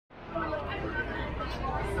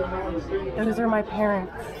Those are my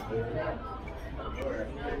parents.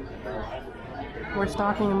 We're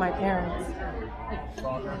stalking my parents.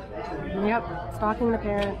 Yep, stalking the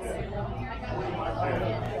parents.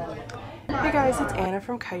 Hey guys, it's Anna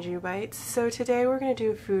from Kaiju Bites. So today we're going to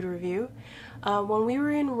do a food review. When we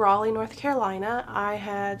were in Raleigh, North Carolina, I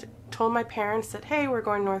had told my parents that, hey, we're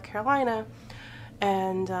going to North Carolina.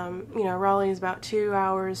 And, you know, Raleigh is about 2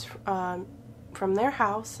 hours from their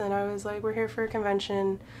house. And I was like, we're here for a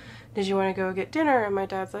convention. Did you want to go get dinner? And my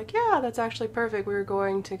dad's like, yeah, that's actually perfect. We were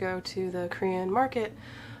going to go to the Korean market,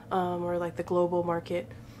 or like the global market,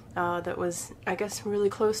 that was, I guess, really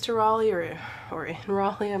close to Raleigh or in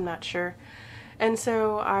Raleigh, I'm not sure. And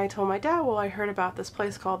so I told my dad, well, I heard about this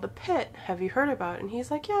place called The Pit. Have you heard about it? And he's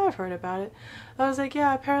like, yeah, I've heard about it. I was like,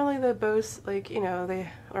 yeah, apparently they boast, like, you know,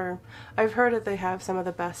 I've heard that they have some of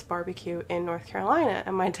the best barbecue in North Carolina.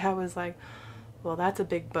 And my dad was like, well, that's a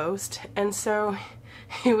big boast. And so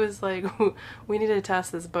he was like, we need to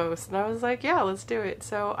test this boast. And I was like, yeah, let's do it.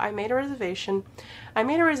 So I made a reservation. I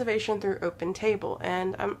made a reservation through OpenTable.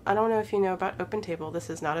 And I don't know if you know about OpenTable. This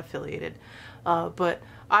is not affiliated. But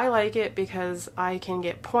I like it because I can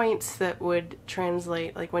get points that would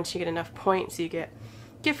translate, like once you get enough points, you get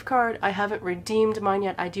gift card. I haven't redeemed mine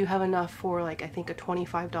yet. I do have enough for like, I think a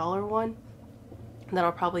 $25 one that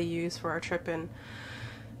I'll probably use for our trip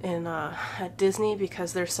at Disney,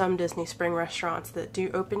 because there's some Disney Spring restaurants that do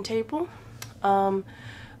OpenTable.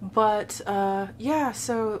 Yeah,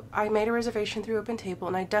 so I made a reservation through OpenTable,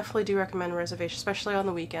 and I definitely do recommend a reservation, especially on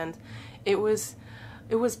the weekends. It was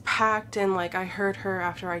packed, and like I heard her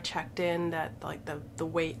after I checked in that like the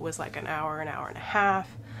wait was like an hour and a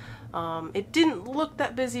half. It didn't look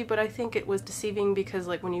that busy, but I think it was deceiving because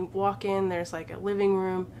like when you walk in, there's like a living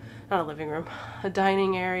room, not a living room, a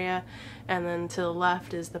dining area, and then to the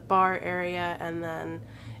left is the bar area, and then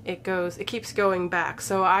it keeps going back.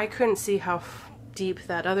 So I couldn't see how deep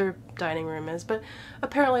that other dining room is, but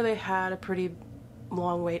apparently they had a pretty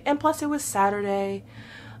long wait. And plus it was Saturday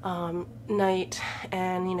night,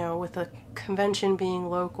 and you know, with the convention being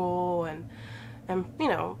local, and you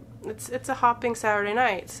know, it's a hopping Saturday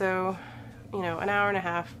night, so you know, an hour and a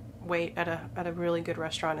half wait at a really good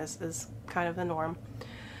restaurant is kind of the norm.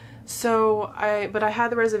 So but I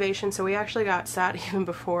had the reservation, so we actually got sat even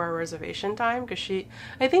before our reservation time, because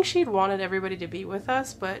I think she'd wanted everybody to be with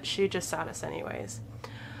us, but she just sat us anyways.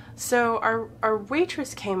 So our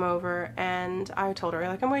waitress came over, and I told her,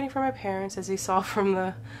 like, I'm waiting for my parents, as you saw from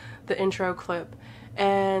the intro clip.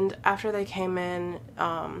 And after they came in,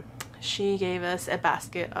 she gave us a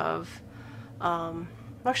basket of,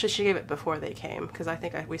 actually she gave it before they came, because I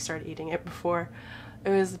think we started eating it before.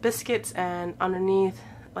 It was biscuits, and underneath,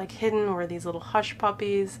 like hidden, were these little hush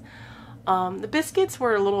puppies. The biscuits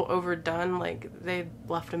were a little overdone, like they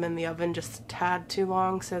left them in the oven just a tad too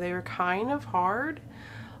long, so they were kind of hard.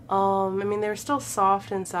 I mean, they were still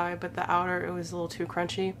soft inside, but the outer, it was a little too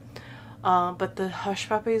crunchy. But the hush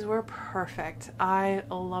puppies were perfect. I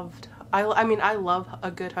mean, I love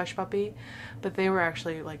a good hush puppy, but they were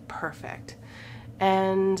actually like perfect.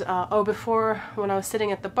 And oh, before, when I was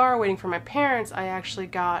sitting at the bar waiting for my parents, I actually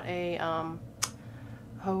got a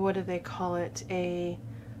oh, what do they call it? A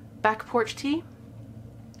back porch tea.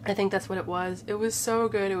 I think that's what it was. It was so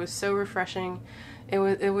good. It was so refreshing. It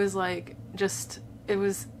was like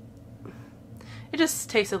it just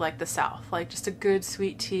tasted like the South, like just a good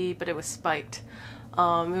sweet tea, but it was spiked. It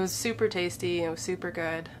was super tasty. It was super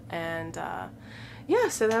good. And yeah,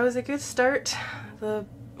 so that was a good start. The,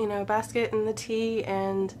 you know, basket and the tea,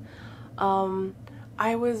 and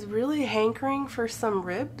I was really hankering for some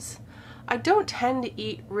ribs. I don't tend to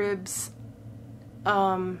eat ribs,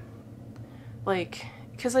 like,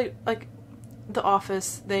 because like The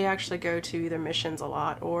Office, they actually go to either Missions a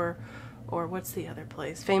lot, or what's the other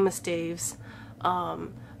place? Famous Dave's.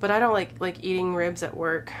 But I don't like eating ribs at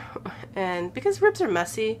work, and because ribs are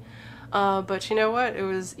messy. But you know what? It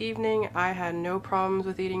was evening. I had no problems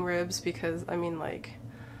with eating ribs, because I mean, like,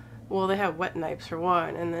 well, they have wet knives for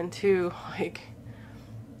one, and then two, like,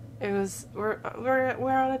 it was, we're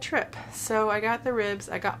on a trip. So I got the ribs.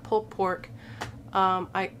 I got pulled pork.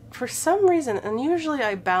 For some reason, and usually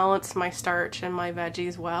I balance my starch and my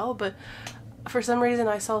veggies well, but for some reason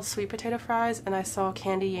I saw sweet potato fries and I saw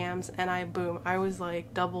candy yams, and I was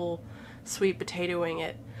like double sweet potatoing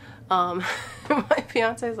it. My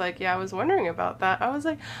fiance's like, yeah, I was wondering about that. I was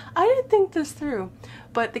like, I didn't think this through.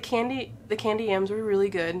 But the candy yams were really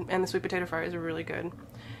good, and the sweet potato fries were really good.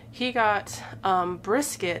 He got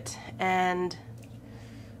brisket, and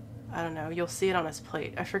I don't know, you'll see it on his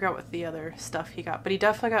plate. I forgot what the other stuff he got, but he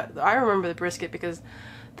definitely got, I remember the brisket because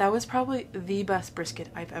that was probably the best brisket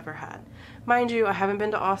I've ever had. Mind you, I haven't been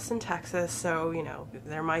to Austin, Texas, so, you know,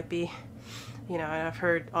 there might be, you know, and I've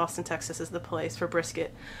heard Austin, Texas is the place for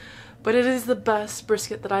brisket. But it is the best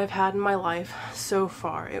brisket that I've had in my life so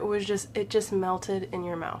far. It was just, it just melted in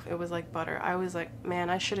your mouth. It was like butter. I was like, man,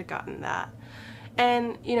 I should have gotten that.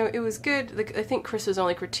 And, you know, it was good. I think Chris's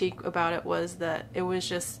only critique about it was that it was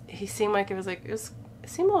just, he seemed like it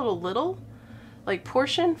seemed a little little, like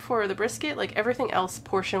portion for the brisket. Like everything else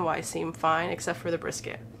portion-wise seemed fine except for the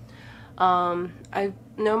brisket. I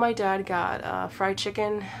know my dad got fried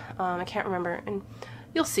chicken. I can't remember, and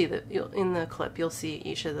you'll see that in the clip. You'll see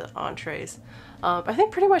each of the entrees. I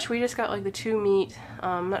think pretty much we just got like the 2 meat.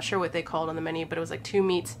 I'm not sure what they called on the menu, but it was like 2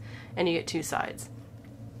 meats, and you get 2 sides.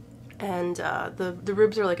 And the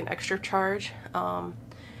ribs are like an extra charge.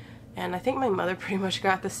 And I think my mother pretty much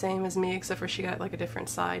got the same as me, except for she got like a different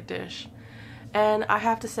side dish. And I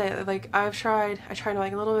have to say, like, I tried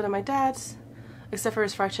like a little bit of my dad's, except for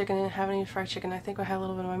his fried chicken. I didn't have any fried chicken. I think I had a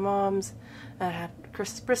little bit of my mom's, and I had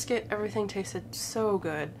Chris's brisket. Everything tasted so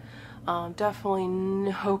good. Definitely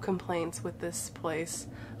no complaints with this place,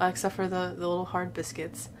 except for the little hard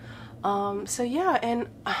biscuits. So yeah, and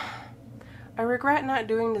I regret not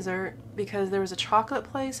doing dessert because there was a chocolate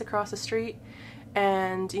place across the street,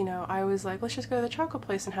 and, you know, I was like, let's just go to the chocolate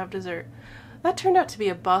place and have dessert. That turned out to be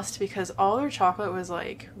a bust because all their chocolate was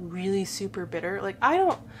like really super bitter. Like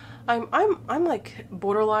I'm like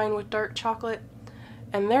borderline with dark chocolate,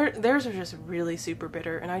 and theirs are just really super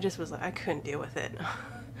bitter, and I just was like, I couldn't deal with it.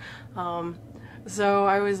 So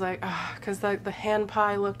I was like, because the hand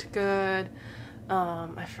pie looked good.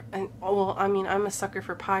 Well, I mean, I'm a sucker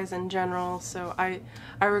for pies in general, so I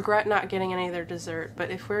regret not getting any of their dessert.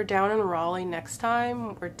 But if we're down in Raleigh next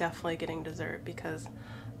time, we're definitely getting dessert because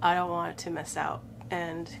I don't want it to miss out,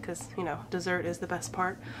 and because, you know, dessert is the best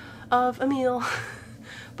part of a meal.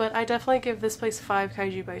 But I definitely give this place 5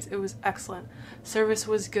 kaiju bites. It was excellent. Service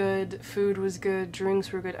was good, food was good,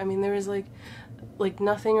 drinks were good. I mean, there was like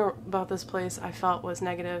nothing about this place I felt was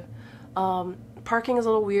negative. Parking is a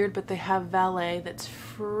little weird, but they have valet that's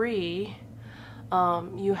free.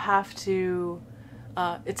 You have to,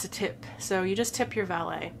 it's a tip, so you just tip your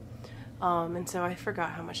valet. And so I forgot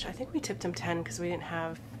how much. I think we tipped him 10 because we didn't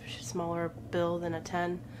have a smaller bill than a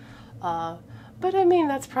 10. But I mean,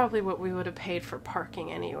 that's probably what we would have paid for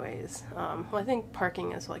parking anyways. Well, I think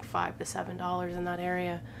parking is like $5 to $7 in that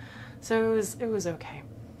area, so it was okay.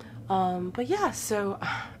 But yeah, so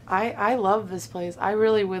I love this place. I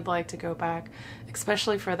really would like to go back,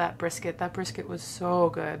 especially for that brisket. That brisket was so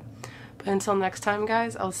good. But until next time,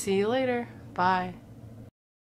 guys, I'll see you later. Bye.